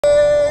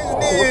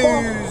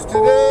News,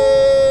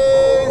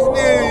 today's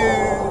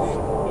news.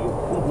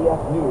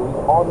 CBS News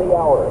on the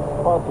Hour,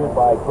 sponsored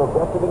by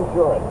Progressive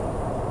Insurance.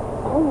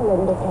 I'm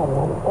Linda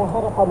Kenyon. The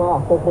head of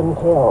Hamas has been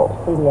killed.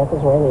 CBS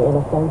Israeli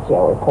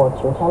Innocencio reports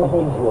from Tel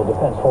Aviv. Israel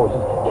Defense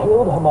Forces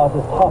killed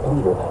Hamas's top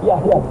leader,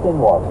 Yahya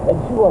Sinwar, and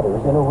 2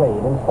 others in a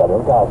raid in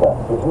southern Gaza.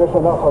 Israeli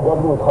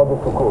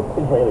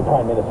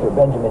Prime Minister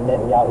Benjamin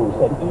Netanyahu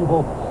said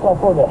evil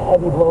suffered a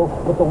heavy blow,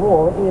 but the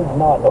war is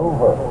not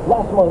over.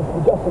 Last month,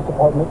 the Justice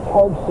Department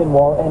charged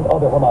Sinwar and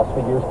other Hamas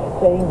figures,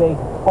 saying they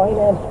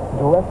financed,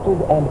 directed,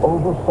 and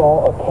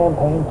oversaw a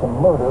campaign to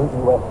murder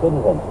U.S.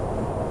 citizens.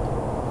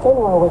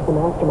 Sinwar was the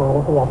mastermind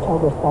of the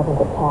October 7th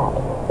attack.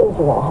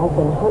 Israel has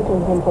been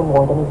hunting him for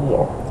more than a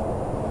year.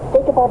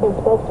 State Department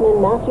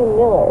spokesman Matthew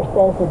Miller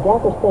says the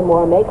death of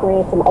Sinwar may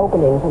create some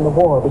openings in the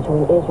war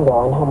between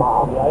Israel and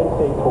Hamas. The United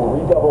States will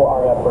redouble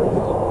our efforts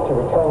to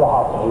return the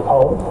hostages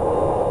home,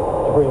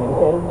 to bring an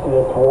end to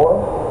this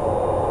war,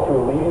 to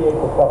alleviate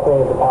the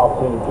suffering of the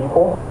Palestinian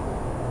people.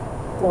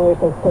 Miller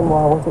says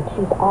Sinwar was the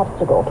chief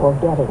obstacle toward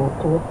getting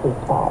to a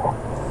ceasefire.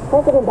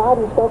 President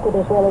Biden spoke with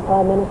Israeli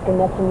Prime Minister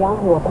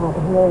Netanyahu upon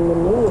hearing the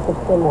news of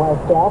Sinwar's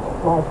death.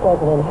 Vice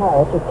President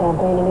Harris is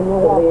campaigning in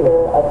Milwaukee. The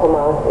leader of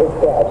Hamas is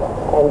dead,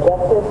 and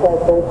justice has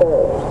been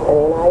served. And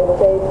the United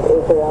States,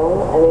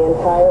 Israel, and the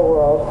entire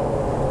world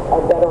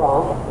are better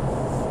off.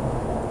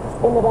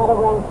 In the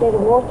battleground state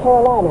of North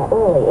Carolina,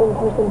 early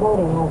in-person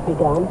voting has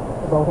begun.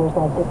 Voters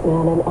like this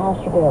man in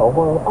Asheville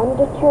were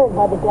undeterred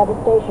by the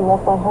devastation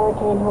left by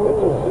Hurricane Helene.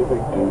 It's a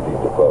civic duty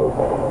to vote.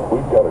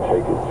 We've got to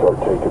start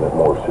taking it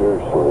more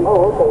seriously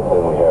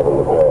than we have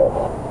in the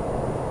past.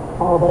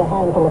 All but a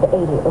handful of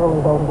 80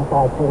 early voting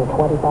sites in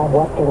 25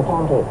 western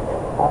counties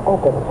are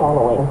open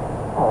following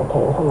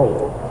Hurricane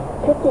Helene.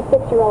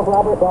 56-year-old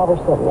Robert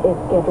Robertson is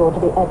scheduled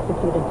to be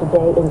executed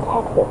today in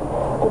Texas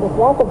for the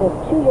death of his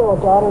 2-year-old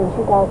daughter in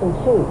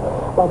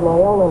 2002. But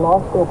Loyola Law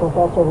School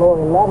professor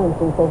Lori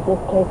Levinson says this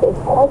case is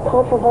quite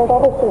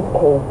controversial. Robertson's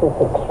case is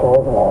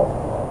extraordinary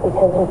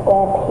because, in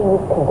fact, he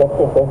was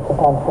convicted based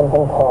upon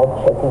something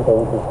called choking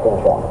baby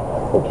syndrome,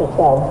 which is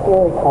now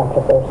very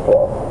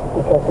controversial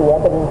because the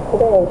evidence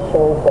today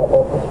shows that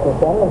what was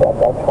presented at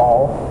that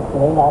trial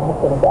may not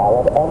have been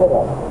valid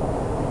evidence.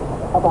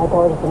 A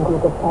bipartisan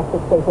group of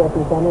Texas state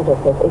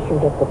representatives has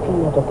issued a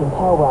subpoena to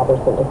compel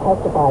Robertson to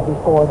testify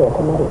before their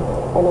committee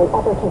in an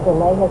effort to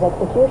delay his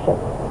execution.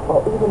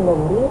 Well, even the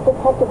lead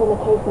detective in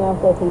the case now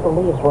says he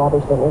believes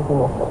Robertson is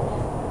innocent.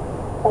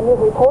 A new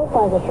report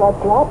finds a sharp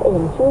drop in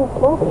teen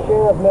smoking. The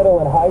share of middle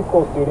and high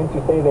school students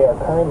who say they are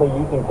currently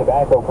using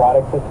tobacco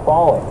products is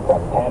falling from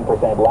 10%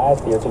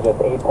 last year to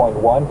just 8.1%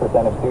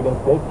 of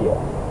students this year.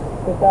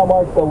 This now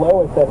marks the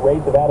lowest that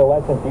rates of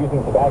adolescents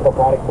using tobacco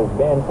products has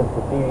been since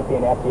the CDC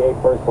and FDA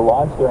first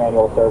launched their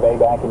annual survey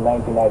back in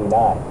 1999.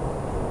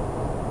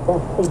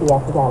 That's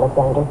CBS's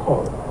Alexander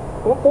Tim.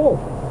 This is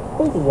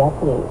CBS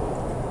News.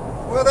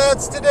 Well,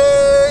 that's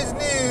today's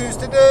news,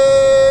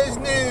 today's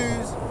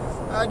news.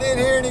 I didn't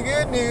hear any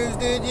good news,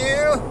 did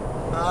you?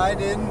 I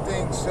didn't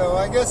think so.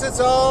 I guess it's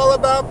all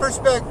about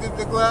perspective.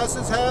 The glass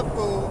is half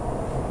full.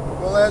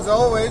 Well, as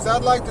always,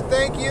 I'd like to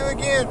thank you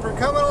again for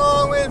coming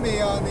along with me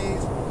on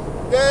these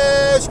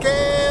Dash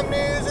Cam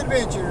News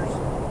adventures.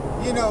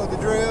 You know the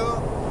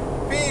drill.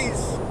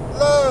 Peace,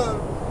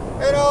 love,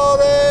 and all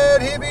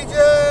that hippie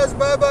jazz.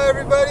 Bye-bye,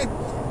 everybody.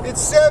 It's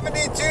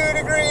 72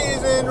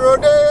 degrees in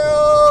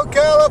Rodeo,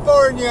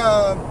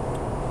 California.